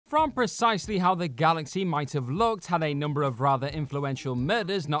From precisely how the galaxy might have looked had a number of rather influential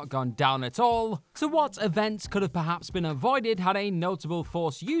murders not gone down at all, to what events could have perhaps been avoided had a notable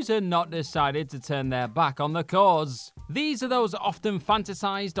Force user not decided to turn their back on the cause. These are those often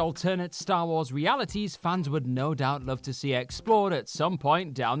fantasized alternate Star Wars realities fans would no doubt love to see explored at some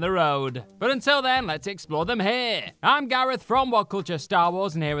point down the road. But until then, let's explore them here. I'm Gareth from What Culture Star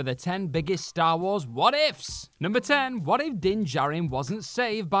Wars, and here are the 10 biggest Star Wars what-ifs. Number 10. What if Din Djarin wasn't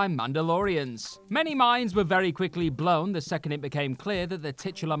saved by Mandalorians? Many minds were very quickly blown the second it became clear that the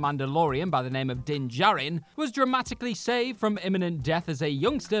titular Mandalorian by the name of Din Djarin was dramatically saved from imminent death as a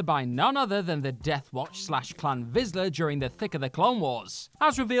youngster by none other than the Death Watch / Clan Vizsla during the thick of the Clone Wars,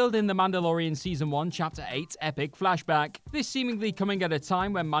 as revealed in The Mandalorian Season 1 Chapter 8 epic flashback. This seemingly coming at a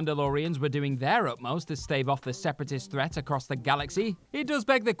time when Mandalorians were doing their utmost to stave off the separatist threat across the galaxy. It does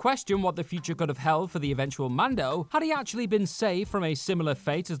beg the question what the future could have held for the eventual Mando had he actually been saved from a similar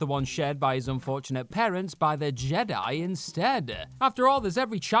fate as the one shared by his unfortunate parents by the Jedi instead. After all, there's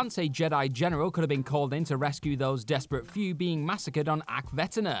every chance a Jedi general could have been called in to rescue those desperate few being massacred on Ak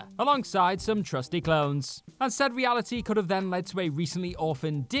Vetina, alongside some trusty clones. And said reality could have then led to a recently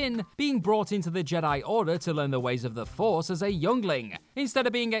orphaned Din being brought into the Jedi Order to learn the ways of the Force as a youngling, instead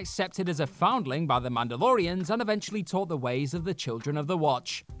of being accepted as a foundling by the Mandalorians and eventually taught the ways of the Children of the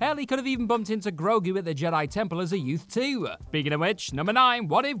Watch. Hell, he could have even bumped into Grogu at the Jedi Temple as a youth too. Speaking of which, number 9,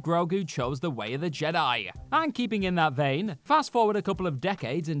 what if Grogu chose the way of the Jedi? And keeping in that vein, fast forward a couple of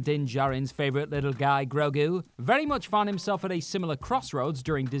decades and Din Djarin's favourite little guy, Grogu, very much found himself at a similar crossroads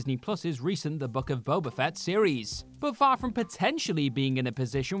during Disney Plus's recent The Book of Boba Fett series. But far from potentially being in a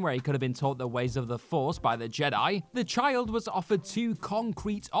position where he could have been taught the ways of the Force by the Jedi, the child was offered two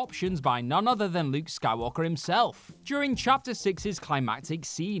concrete options by none other than Luke Skywalker himself during Chapter 6's climactic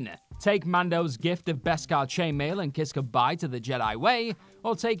scene. Take Mando's gift of Beskar chainmail and kiss goodbye to the Jedi way,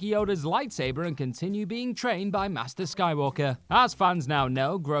 or take Yoda's lightsaber and continue being trained by Master Skywalker. As fans now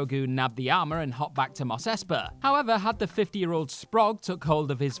know, Grogu nabbed the armor and hopped back to Mos Espa. However, had the 50-year-old Sprog took hold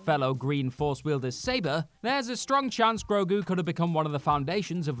of his fellow green Force-wielders saber, there's a strong chance Grogu could have become one of the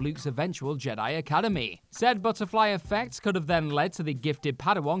foundations of Luke's eventual Jedi Academy. Said butterfly effect could have then led to the gifted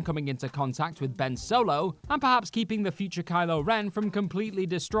Padawan coming into contact with Ben Solo, and perhaps keeping the future Kylo Ren from completely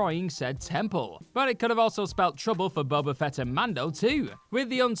destroying said temple. But it could have also spelt trouble for Boba Fett and Mando too, with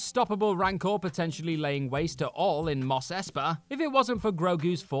the unstoppable Rancor potentially laying waste to all in Mos Espa if it wasn't for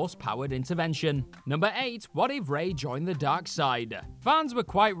Grogu's Force-powered intervention. Number 8, what if Rey joined the dark side? Fans were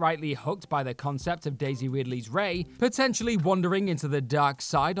quite rightly hooked by the concept of Daisy Ridley's Rey potentially wandering into the dark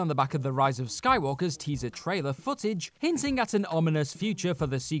side on the back of the Rise of Skywalker's teaser trailer footage, hinting at an ominous future for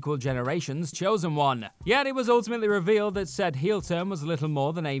the sequel generation's chosen one. Yet it was ultimately revealed that said heel turn was little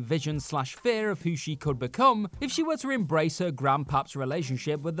more than a vision/fear of who she could become if she were to embrace her grandpap's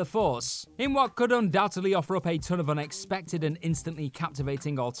relationship with the Force. In what could undoubtedly offer up a ton of unexpected and instantly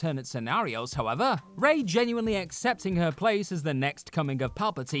captivating alternate scenarios, however, Rey genuinely accepting her place as the next coming of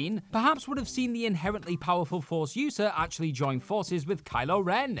Palpatine perhaps would have seen the inherently powerful Force user actually join forces with Kylo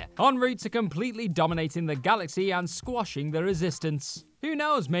Ren, en route to completely dominating the galaxy and squashing the Resistance. Who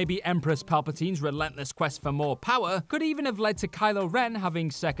knows, maybe Empress Palpatine's relentless quest for more power could even have led to Kylo Ren having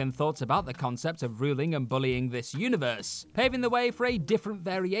second thoughts about the concept of ruling and bullying this universe, paving the way for a different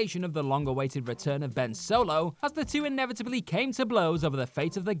variation of the long-awaited return of Ben Solo, as the two inevitably came to blows over the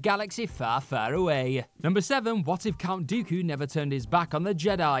fate of the galaxy far, far away. Number 7, what if Count Dooku never turned his back on the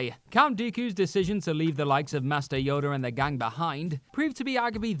Jedi? Count Dooku's decision to leave the likes of Master Yoda and the gang behind proved to be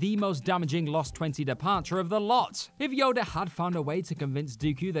arguably the most damaging Lost 20 departure of the lot. If Yoda had found a way to convince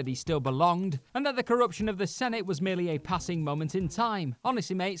Dooku that he still belonged, and that the corruption of the Senate was merely a passing moment in time.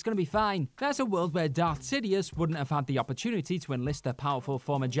 Honestly mate, it's gonna be fine. There's a world where Darth Sidious wouldn't have had the opportunity to enlist the powerful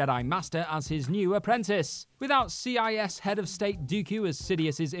former Jedi Master as his new apprentice. Without CIS head of state Dooku as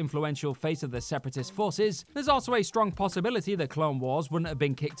Sidious's influential face of the separatist forces, there's also a strong possibility the Clone Wars wouldn't have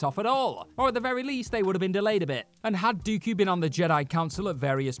been kicked off at all, or at the very least they would have been delayed a bit. And had Dooku been on the Jedi Council at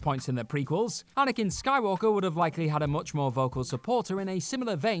various points in the prequels, Anakin Skywalker would have likely had a much more vocal supporter in a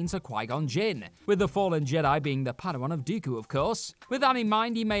similar vein to Qui-Gon Jinn, with the fallen Jedi being the Padawan of Dooku of course. With that in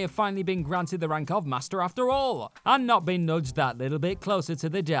mind, he may have finally been granted the rank of Master after all, and not been nudged that little bit closer to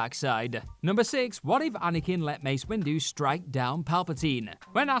the dark side. Number 6, what if Anakin let Mace Windu strike down Palpatine?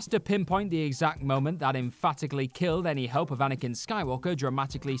 When asked to pinpoint the exact moment that emphatically killed any hope of Anakin Skywalker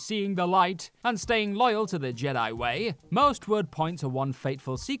dramatically seeing the light and staying loyal to the Jedi way, most would point to one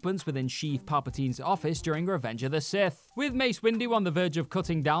fateful sequence within Sheev Palpatine's office during Revenge of the Sith, with Mace Windu on the the verge of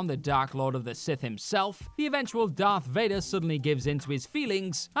cutting down the Dark Lord of the Sith himself, the eventual Darth Vader suddenly gives in to his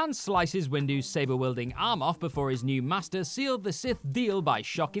feelings and slices Windu's saber-wielding arm off before his new master sealed the Sith deal by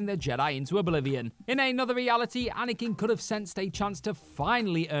shocking the Jedi into oblivion. In another reality, Anakin could have sensed a chance to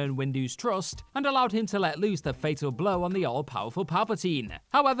finally earn Windu's trust and allowed him to let loose the fatal blow on the all-powerful Palpatine.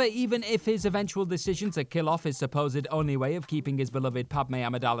 However, even if his eventual decision to kill off his supposed only way of keeping his beloved Padme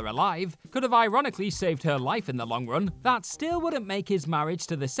Amidala alive could have ironically saved her life in the long run, that still wouldn't make his marriage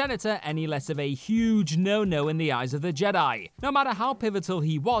to the Senator any less of a huge no-no in the eyes of the Jedi, no matter how pivotal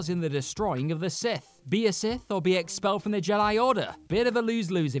he was in the destroying of the Sith. Be a Sith or be expelled from the Jedi Order? Bit of a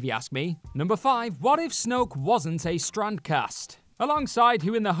lose-lose if you ask me. Number 5. What if Snoke wasn't a Strandcast? Alongside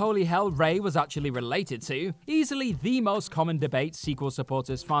who in the holy hell Rey was actually related to, easily the most common debate sequel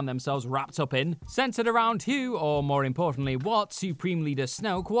supporters found themselves wrapped up in, centered around who, or more importantly what, Supreme Leader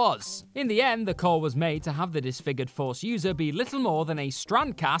Snoke was. In the end, the call was made to have the disfigured Force user be little more than a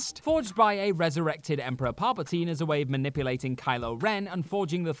Strandcast, forged by a resurrected Emperor Palpatine as a way of manipulating Kylo Ren and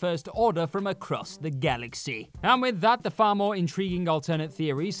forging the First Order from across the galaxy. And with that, the far more intriguing alternate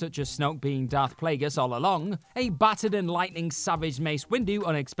theories, such as Snoke being Darth Plagueis all along, a battered and lightning savage Mace Windu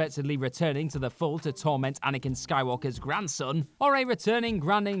unexpectedly returning to the fold to torment Anakin Skywalker's grandson, or a returning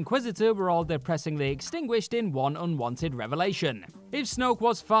Grand Inquisitor were all depressingly extinguished in one unwanted revelation. If Snoke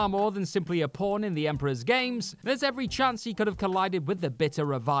was far more than simply a pawn in the Emperor's games, there's every chance he could have collided with the bitter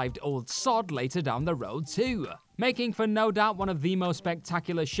revived old sod later down the road too, making for no doubt one of the most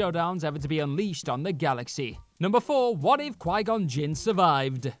spectacular showdowns ever to be unleashed on the galaxy. Number 4. What if Qui-Gon Jinn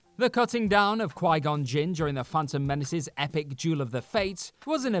survived? The cutting down of Qui-Gon Jinn during the Phantom Menace's epic Duel of the Fates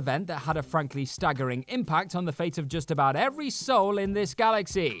was an event that had a frankly staggering impact on the fate of just about every soul in this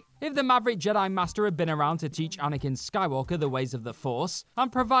galaxy. If the Maverick Jedi Master had been around to teach Anakin Skywalker the ways of the Force,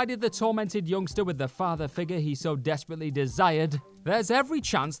 and provided the tormented youngster with the father figure he so desperately desired, there's every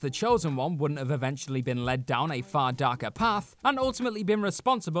chance the Chosen One wouldn't have eventually been led down a far darker path, and ultimately been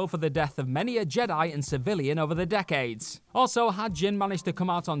responsible for the death of many a Jedi and civilian over the decades. Also, had Jinn managed to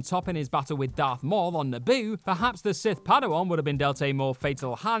come out on top in his battle with Darth Maul on Naboo, perhaps the Sith Padawan would have been dealt a more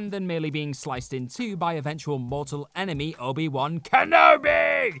fatal hand than merely being sliced in two by eventual mortal enemy Obi-Wan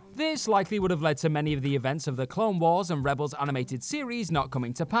Kenobi! This likely would have led to many of the events of the Clone Wars and Rebels animated series not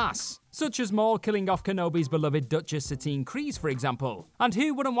coming to pass, such as Maul killing off Kenobi's beloved Duchess Satine Kryze, for example. And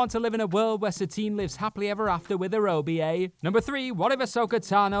who wouldn't want to live in a world where Satine lives happily ever after with her Obi, eh? Number 3. What if Ahsoka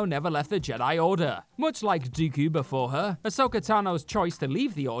Tano never left the Jedi Order? Much like Dooku before her, Ahsoka Tano's choice to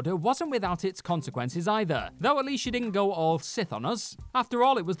leave the Order wasn't without its consequences either, though at least she didn't go all Sith on us. After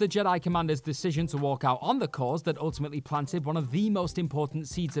all, it was the Jedi Commander's decision to walk out on the cause that ultimately planted one of the most important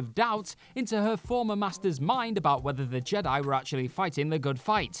seeds of doubt into her former master's mind about whether the Jedi were actually fighting the good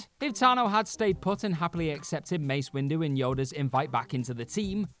fight. If Tano had stayed put and happily accepted Mace Windu and Yoda's invite back into the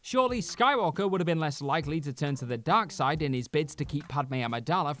team, surely Skywalker would have been less likely to turn to the dark side in his bids to keep Padme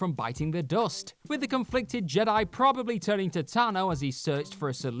Amidala from biting the dust, with the conflicted Jedi probably turning to Tano as he searched for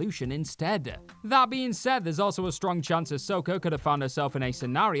a solution instead. That being said, there's also a strong chance Ahsoka could have found herself in a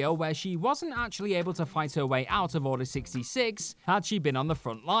scenario where she wasn't actually able to fight her way out of Order 66 had she been on the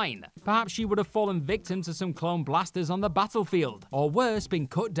front line. Perhaps she would have fallen victim to some clone blasters on the battlefield, or worse, been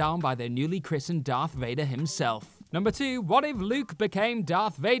cut down by the newly christened Darth Vader himself. Number 2. What if Luke became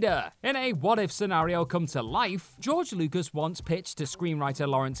Darth Vader? In a what-if scenario come to life, George Lucas once pitched to screenwriter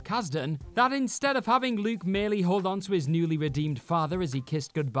Lawrence Kasdan that instead of having Luke merely hold on to his newly redeemed father as he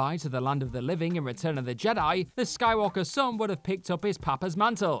kissed goodbye to the land of the living in Return of the Jedi, the Skywalker son would have picked up his papa's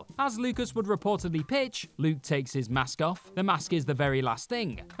mantle. As Lucas would reportedly pitch, Luke takes his mask off, the mask is the very last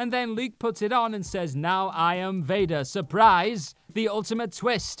thing, and then Luke puts it on and says, "Now I am Vader, surprise! The ultimate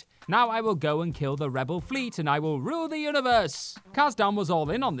twist! Now I will go and kill the rebel fleet and I will rule the universe." Kasdan was all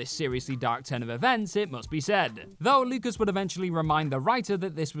in on this seriously dark turn of events, it must be said. Though Lucas would eventually remind the writer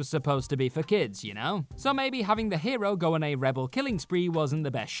that this was supposed to be for kids, you know? So maybe having the hero go on a rebel killing spree wasn't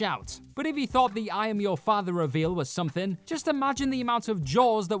the best shout. But if he thought the "I am your father" reveal was something, just imagine the amount of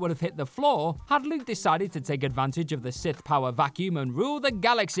jaws that would have hit the floor had Luke decided to take advantage of the Sith power vacuum and rule the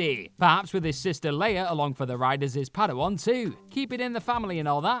galaxy. Perhaps with his sister Leia along for the ride as his Padawan too. Keep it in the family and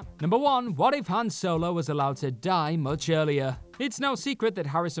all that. Number 1. What if Han Solo was allowed to die much earlier? It's no secret that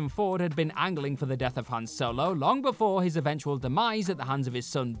Harrison Ford had been angling for the death of Han Solo long before his eventual demise at the hands of his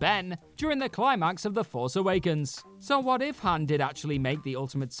son Ben during the climax of The Force Awakens. So what if Han did actually make the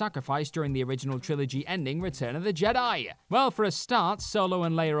ultimate sacrifice during the original trilogy ending Return of the Jedi? Well, for a start, Solo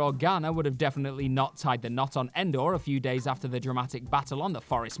and Leia Organa would have definitely not tied the knot on Endor a few days after the dramatic battle on the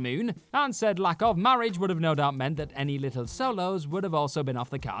Forest Moon, and said lack of marriage would have no doubt meant that any little Solos would have also been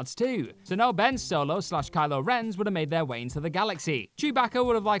off the cards too. So no Ben Solo / Kylo Rens would have made their way into the galaxy. galaxy. Chewbacca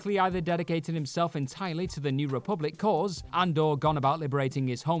would have likely either dedicated himself entirely to the New Republic cause, and/or gone about liberating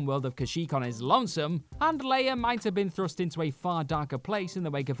his homeworld of Kashyyyk on his lonesome, and Leia might have been thrust into a far darker place in the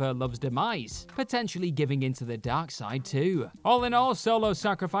wake of her love's demise, potentially giving into the dark side too. All in all, Solo's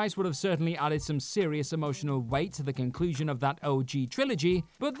sacrifice would have certainly added some serious emotional weight to the conclusion of that OG trilogy,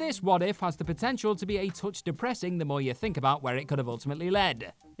 but this what if has the potential to be a touch depressing the more you think about where it could have ultimately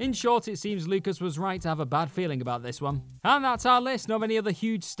led. In short, it seems Lucas was right to have a bad feeling about this one. And that's our list of any other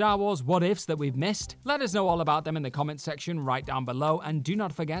huge Star Wars what-ifs that we've missed. Let us know all about them in the comments section right down below, and do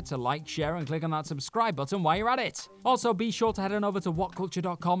not forget to like, share, and click on that subscribe button while you're at it. Also, be sure to head on over to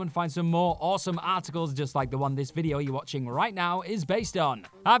whatculture.com and find some more awesome articles just like the one this video you're watching right now is based on.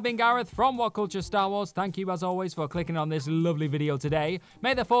 I've been Gareth from What Culture Star Wars. Thank you as always for clicking on this lovely video today.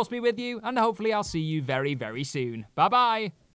 May the Force be with you, and hopefully I'll see you very, very soon. Bye bye!